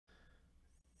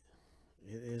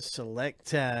It is select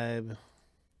time.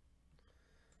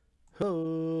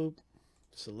 Hope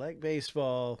select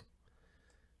baseball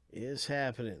is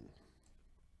happening.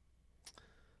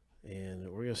 And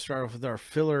we're going to start off with our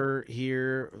filler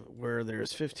here where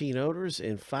there's 15 owners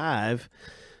and 5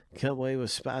 come away with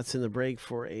spots in the break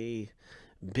for a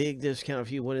big discount.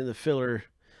 If you win in the filler,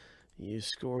 you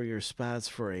score your spots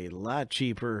for a lot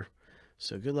cheaper.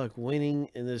 So good luck winning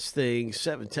in this thing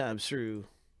 7 times through.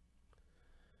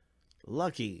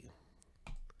 Lucky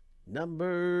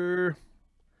number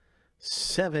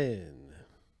 7.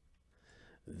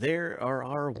 There are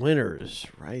our winners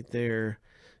right there.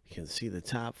 You can see the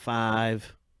top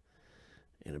 5.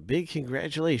 And a big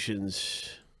congratulations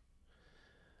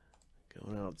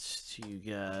going out to you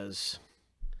guys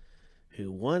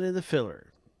who won in the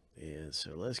filler. And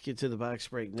so let's get to the box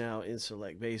break now in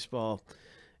Select Baseball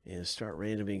and start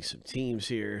randoming some teams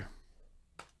here.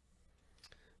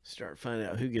 Start finding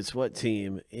out who gets what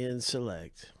team in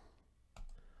Select.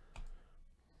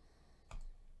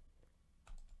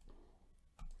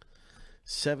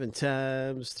 Seven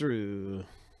times through.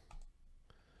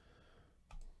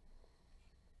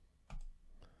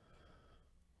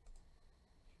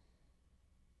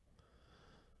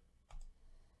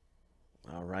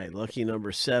 All right, lucky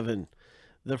number 7.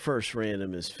 The first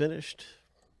random is finished.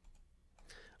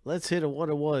 Let's hit a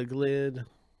 101, Glenn.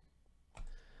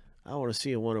 I want to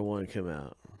see a 101 come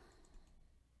out.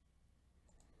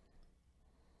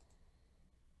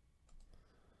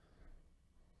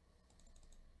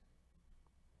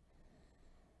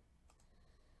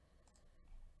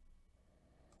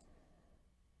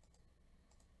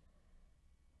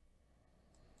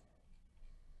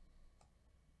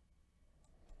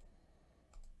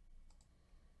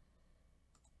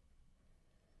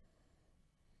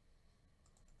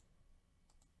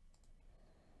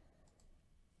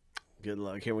 Good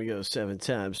luck. Here we go. 7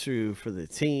 times through for the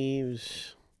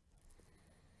teams.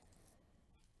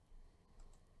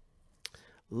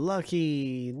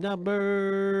 Lucky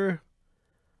number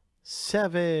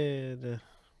 7.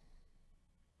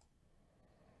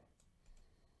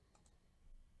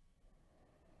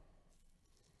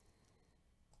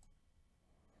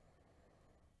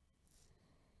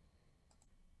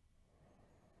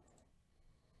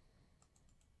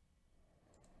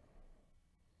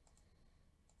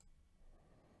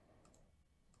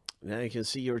 Now you can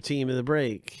see your team in the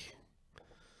break.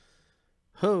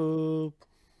 Hope.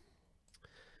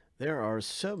 There are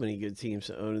so many good teams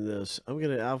to own in this. I'm going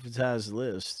to alphabetize the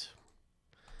list.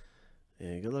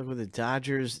 And good luck with the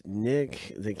Dodgers,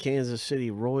 Nick, the Kansas City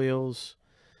Royals,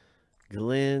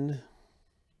 Glenn.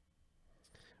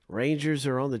 Rangers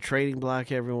are on the trading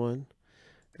block, everyone.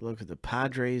 Good luck with the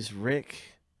Padres, Rick.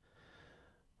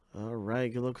 All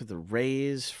right, good luck with the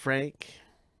Rays, Frank.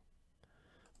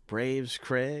 Braves,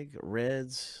 Craig.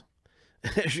 Reds.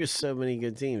 There's just so many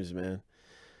good teams, man.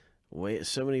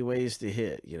 So many ways to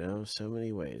hit, you know, so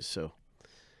many ways. So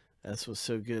that's what's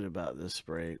so good about this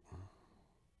break.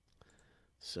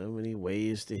 So many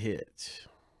ways to hit.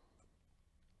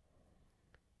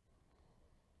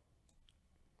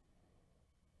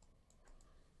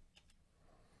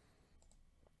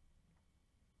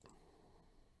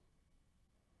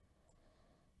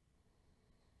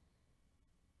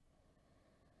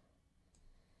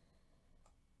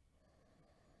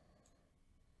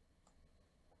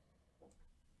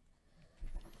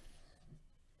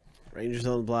 Rangers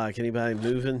on the block. Anybody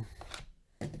moving?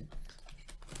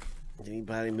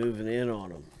 Anybody moving in on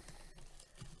them?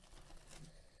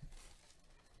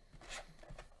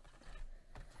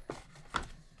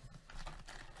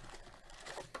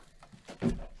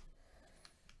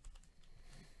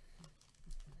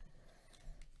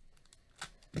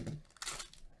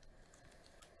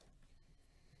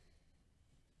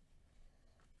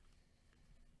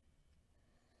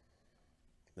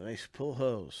 Nice pull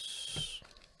hose.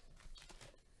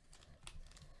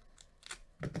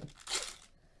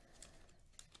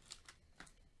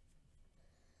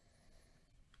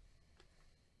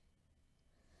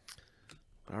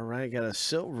 All right, got a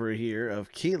silver here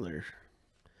of Keeler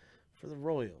for the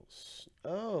Royals.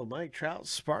 Oh, Mike Trout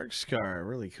Sparks car.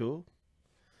 Really cool.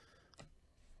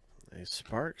 Nice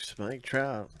Sparks, Mike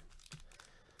Trout.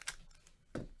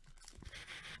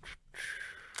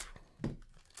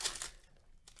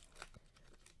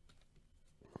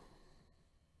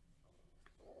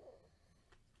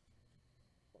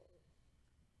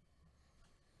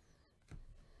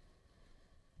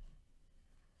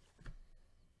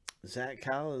 Zach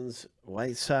Collins,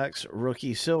 White Sox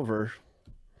rookie silver.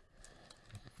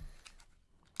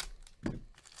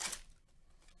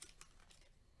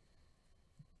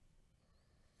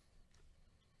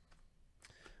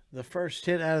 The first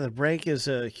hit out of the break is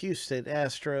a Houston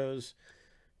Astros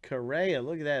Correa.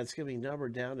 Look at that. It's going to be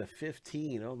numbered down to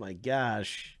 15. Oh, my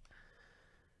gosh.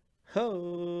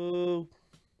 Ho.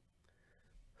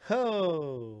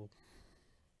 Ho.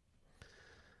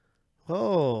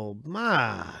 Oh,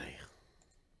 my.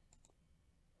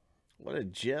 What a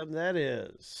gem that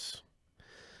is.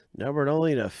 Numbered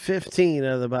only to 15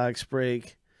 out of the box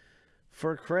break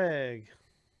for Craig.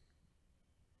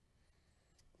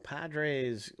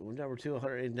 Padres, number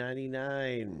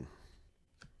 299.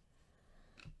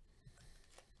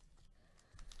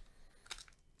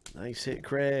 Nice hit,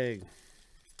 Craig.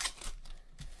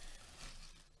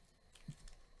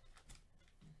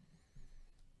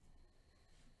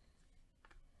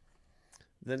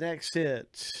 The next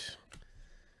hit,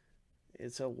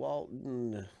 it's a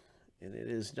Walton, and it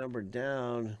is numbered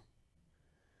down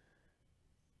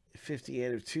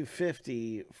 58 of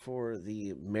 250 for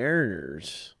the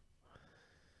Mariners.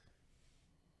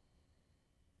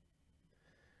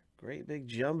 Great big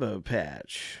jumbo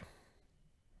patch.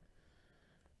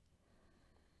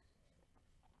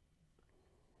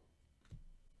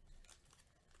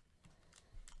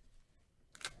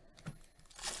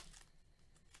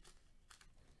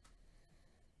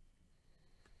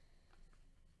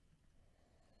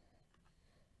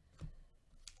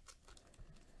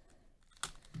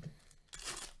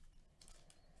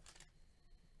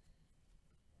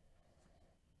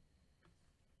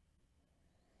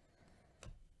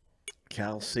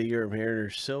 Cal Seager,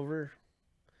 Mariners Silver.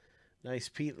 Nice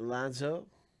Pete Alonso.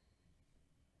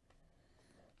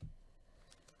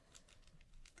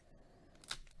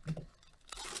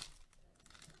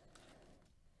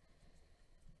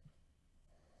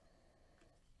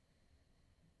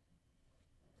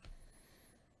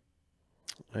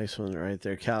 Nice one right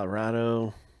there,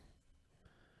 Colorado.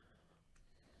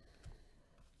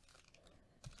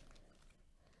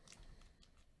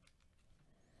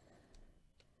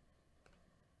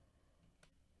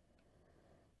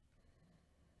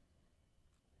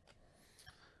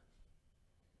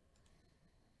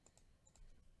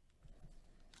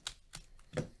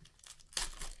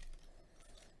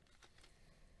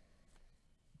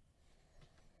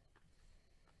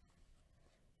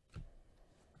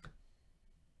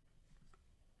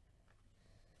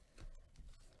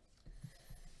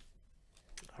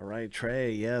 All right,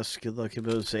 Trey. Yes, good luck in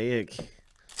Mosaic.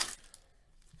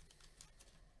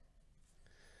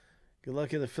 Good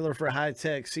luck in the filler for High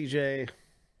Tech, CJ.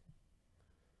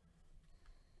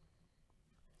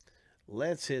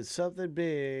 Let's hit something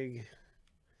big.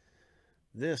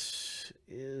 This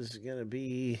is going to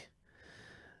be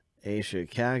a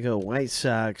Chicago White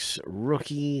Sox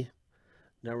rookie,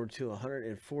 number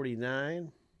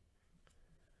 249.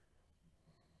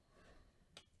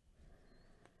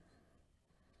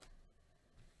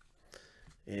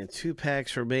 And 2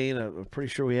 packs remain. I'm pretty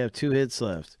sure we have 2 hits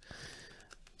left.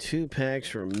 2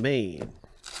 packs remain.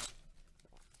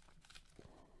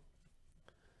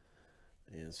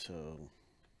 And so,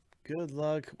 good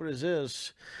luck. What is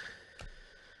this?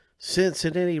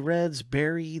 Cincinnati Reds,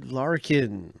 Barry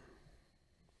Larkin.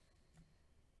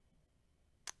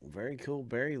 Very cool,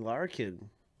 Barry Larkin.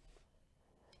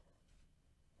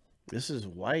 This is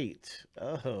white.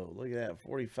 Oh, look at that,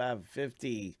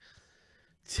 45-50.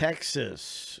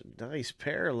 Texas. Nice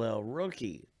parallel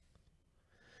rookie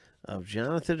of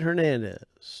Jonathan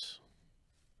Hernandez.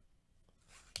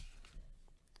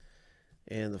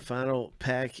 And the final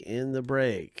pack in the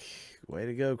break. Way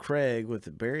to go, Craig, with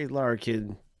the Barry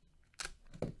Larkin.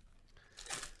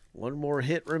 1 more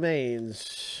hit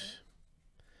remains.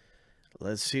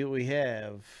 Let's see what we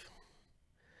have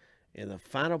in the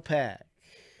final pack.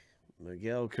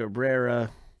 Miguel Cabrera.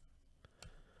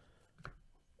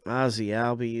 Ozzie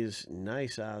Albies.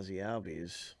 Nice Ozzie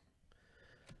Albies.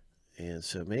 And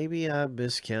so maybe I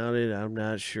miscounted. I'm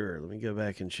not sure. Let me go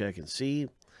back and check and see.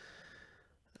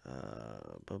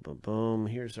 Boom, boom, boom.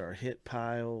 Here's our hit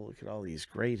pile. Look at all these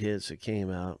great hits that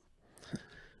came out.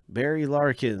 Barry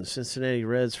Larkin, Cincinnati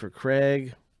Reds for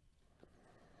Craig.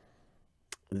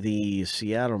 The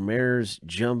Seattle Mariners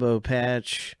jumbo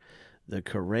patch. The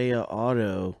Correa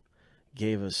auto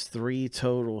gave us 3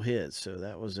 total hits. So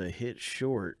that was a hit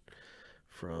short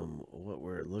from what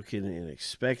we're looking and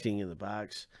expecting in the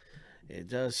box. It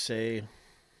does say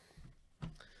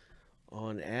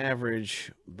on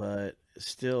average, but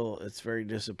still it's very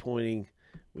disappointing.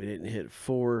 We didn't hit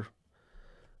 4.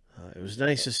 It was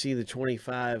nice to see the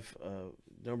 25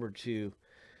 number to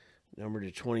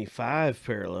 25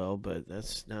 parallel, but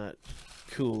that's not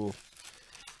cool.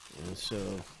 And so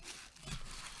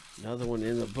another one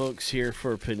in the books here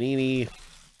for Panini.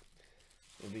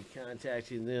 We'll be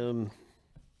contacting them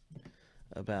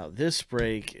about this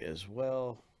break as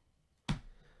well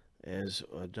as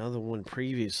another one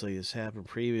previously. This happened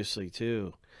previously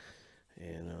too.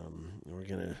 And we're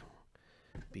going to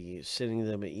be sending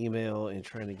them an email and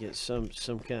trying to get some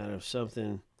kind of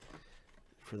something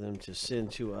for them to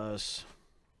send to us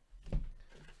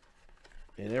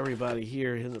and everybody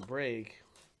here in the break.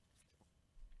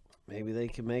 Maybe they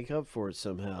can make up for it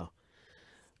somehow.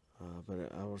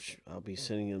 But I'll be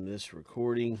sending them this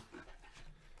recording,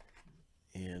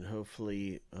 and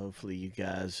hopefully you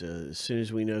guys, as soon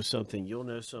as we know something, you'll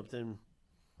know something.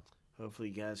 Hopefully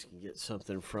you guys can get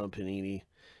something from Panini.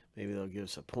 Maybe they'll give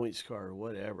us a points card or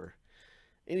whatever.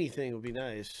 Anything would be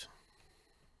nice.